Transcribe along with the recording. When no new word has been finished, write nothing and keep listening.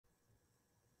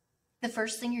The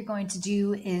first thing you're going to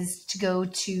do is to go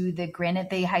to the Granite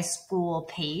Bay High School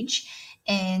page,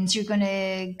 and you're going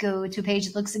to go to a page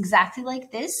that looks exactly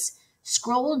like this.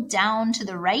 Scroll down to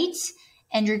the right,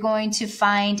 and you're going to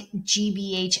find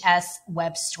GBHS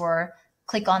Web Store.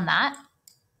 Click on that.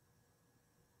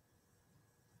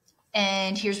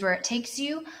 And here's where it takes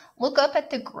you. Look up at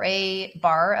the gray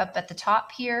bar up at the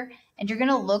top here, and you're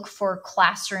going to look for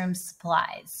classroom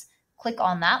supplies. Click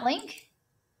on that link,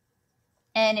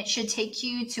 and it should take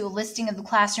you to a listing of the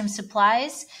classroom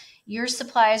supplies. Your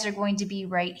supplies are going to be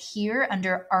right here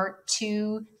under Art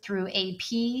 2 through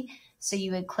AP. So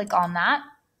you would click on that,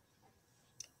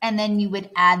 and then you would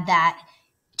add that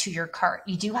to your cart.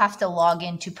 You do have to log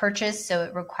in to purchase, so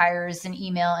it requires an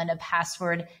email and a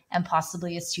password and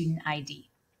possibly a student ID.